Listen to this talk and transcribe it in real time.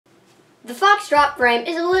The Fox drop frame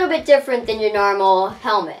is a little bit different than your normal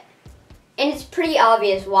helmet, and it's pretty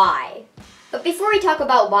obvious why. But before we talk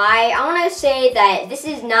about why, I want to say that this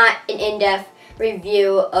is not an in-depth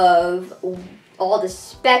review of all the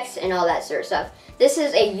specs and all that sort of stuff. This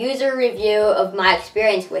is a user review of my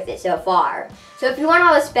experience with it so far. So if you want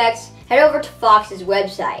all the specs, head over to Fox's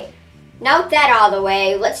website. Now with that out of the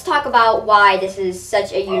way, let's talk about why this is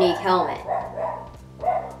such a unique helmet.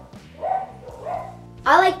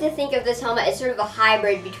 I like to think of this helmet as sort of a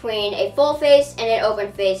hybrid between a full face and an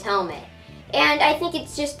open face helmet. And I think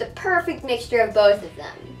it's just the perfect mixture of both of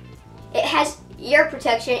them. It has ear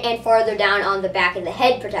protection and farther down on the back of the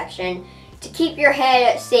head protection to keep your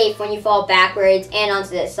head safe when you fall backwards and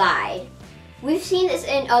onto the side. We've seen this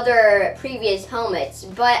in other previous helmets,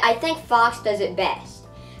 but I think Fox does it best.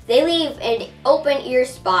 They leave an open ear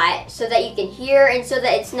spot so that you can hear and so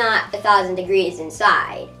that it's not 1,000 degrees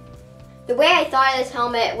inside. The way I thought of this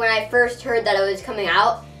helmet when I first heard that it was coming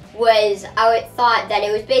out was I thought that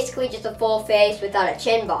it was basically just a full face without a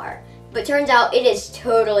chin bar, but turns out it is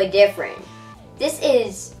totally different. This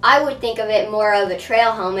is, I would think of it more of a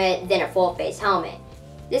trail helmet than a full face helmet.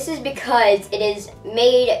 This is because it is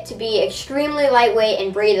made to be extremely lightweight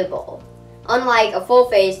and breathable, unlike a full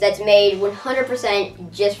face that's made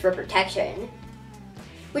 100% just for protection.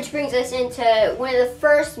 Which brings us into one of the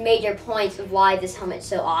first major points of why this helmet's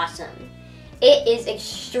so awesome. It is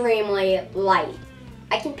extremely light.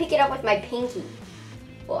 I can pick it up with my pinky.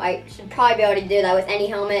 Well, I should probably be able to do that with any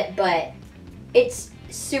helmet, but it's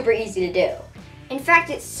super easy to do. In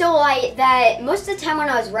fact, it's so light that most of the time when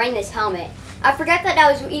I was wearing this helmet, I forgot that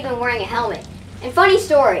I was even wearing a helmet. And funny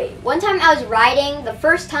story, one time I was riding, the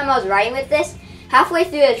first time I was riding with this, halfway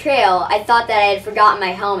through the trail, I thought that I had forgotten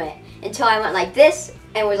my helmet until I went like this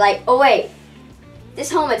and was like, oh wait,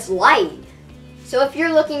 this helmet's light. So if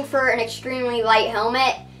you're looking for an extremely light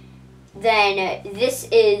helmet, then this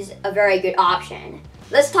is a very good option.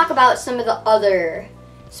 Let's talk about some of the other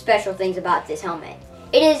special things about this helmet.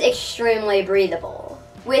 It is extremely breathable,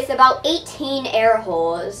 with about 18 air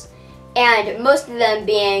holes, and most of them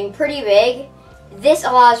being pretty big. This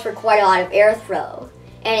allows for quite a lot of airflow,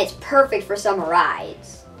 and it's perfect for summer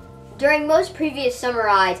rides. During most previous summer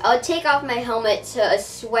rides, I would take off my helmet to a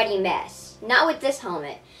sweaty mess. Not with this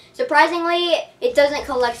helmet. Surprisingly, it doesn't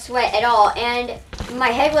collect sweat at all, and my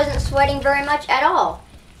head wasn't sweating very much at all.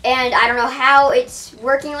 And I don't know how it's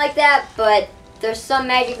working like that, but there's some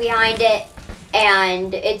magic behind it,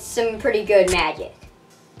 and it's some pretty good magic.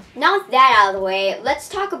 Now with that out of the way, let's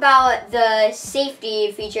talk about the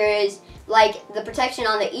safety features like the protection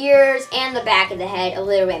on the ears and the back of the head a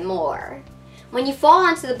little bit more. When you fall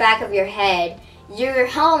onto the back of your head, your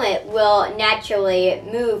helmet will naturally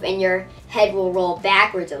move and your head will roll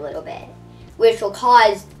backwards a little bit, which will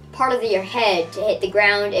cause part of your head to hit the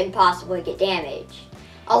ground and possibly get damaged,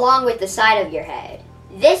 along with the side of your head.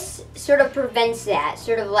 This sort of prevents that,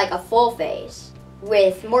 sort of like a full face,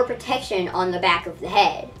 with more protection on the back of the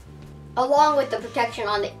head, along with the protection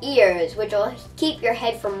on the ears, which will keep your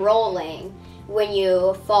head from rolling when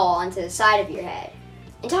you fall onto the side of your head.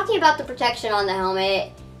 And talking about the protection on the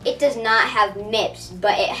helmet, it does not have MIPS,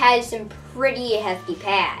 but it has some pretty hefty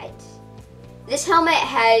pads. This helmet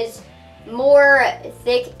has more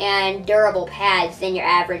thick and durable pads than your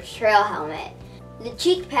average trail helmet. The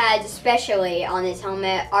cheek pads, especially on this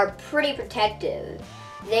helmet, are pretty protective.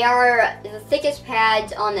 They are the thickest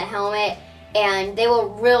pads on the helmet, and they will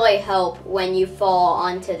really help when you fall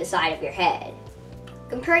onto the side of your head.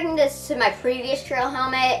 Comparing this to my previous trail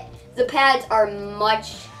helmet, the pads are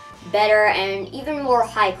much better and even more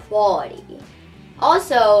high quality.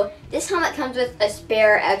 Also, this helmet comes with a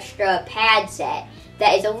spare extra pad set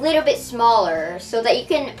that is a little bit smaller so that you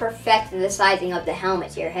can perfect the sizing of the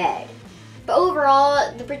helmet to your head. But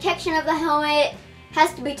overall, the protection of the helmet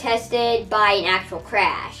has to be tested by an actual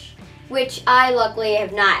crash, which I luckily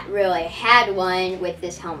have not really had one with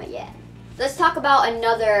this helmet yet. Let's talk about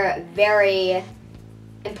another very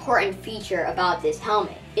important feature about this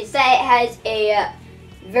helmet. It's that it has a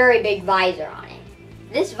very big visor on it.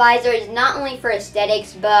 This visor is not only for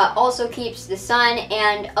aesthetics, but also keeps the sun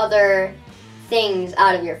and other things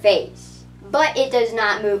out of your face. But it does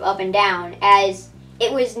not move up and down, as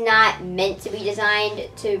it was not meant to be designed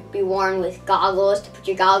to be worn with goggles, to put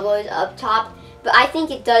your goggles up top, but I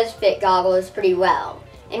think it does fit goggles pretty well.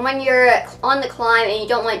 And when you're on the climb and you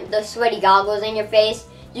don't want the sweaty goggles in your face,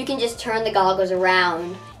 you can just turn the goggles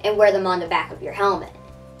around and wear them on the back of your helmet.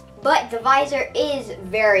 But the visor is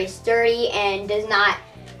very sturdy and does not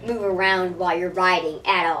move around while you're riding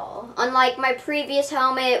at all. Unlike my previous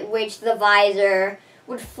helmet, which the visor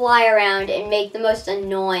would fly around and make the most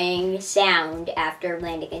annoying sound after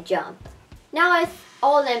landing a jump. Now with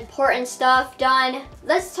all the important stuff done,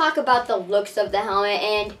 let's talk about the looks of the helmet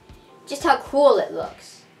and just how cool it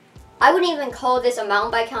looks. I wouldn't even call this a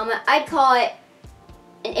mountain bike helmet. I'd call it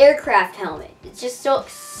an aircraft helmet. It just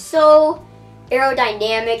looks so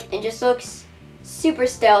aerodynamic and just looks super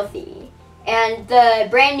stealthy. And the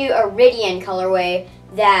brand new Iridian colorway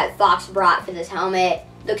that Fox brought for this helmet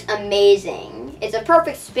looks amazing. It's a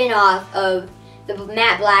perfect spin-off of the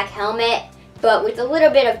matte black helmet, but with a little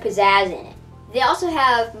bit of pizzazz in it. They also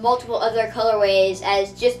have multiple other colorways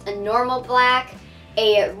as just a normal black,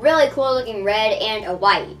 a really cool looking red, and a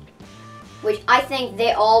white, which I think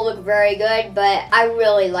they all look very good, but I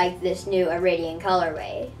really like this new Iridian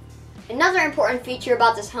colorway. Another important feature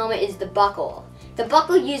about this helmet is the buckle. The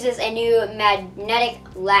buckle uses a new magnetic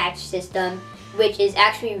latch system, which is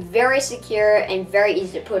actually very secure and very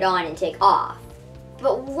easy to put on and take off.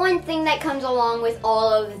 But one thing that comes along with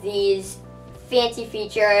all of these fancy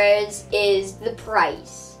features is the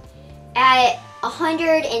price. At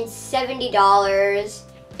 $170,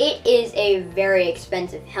 it is a very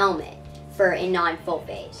expensive helmet for a non-full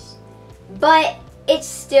face. But it's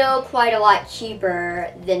still quite a lot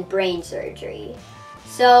cheaper than brain surgery.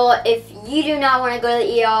 So if you do not want to go to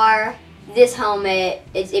the ER, this helmet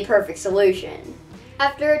is a perfect solution.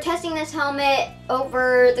 After testing this helmet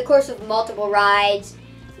over the course of multiple rides,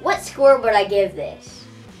 what score would I give this?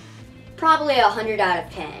 Probably 100 out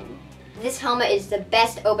of 10. This helmet is the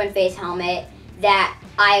best open face helmet that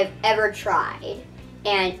I've ever tried,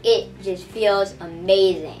 and it just feels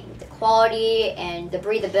amazing. The quality and the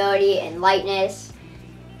breathability and lightness,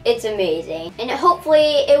 it's amazing. And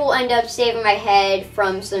hopefully it will end up saving my head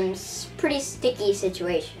from some pretty sticky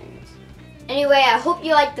situations. Anyway, I hope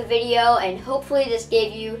you liked the video, and hopefully this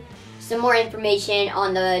gave you some more information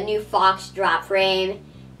on the new Fox drop frame.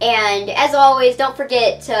 And as always, don't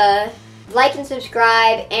forget to like and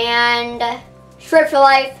subscribe, and shred for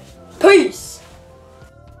life. Peace!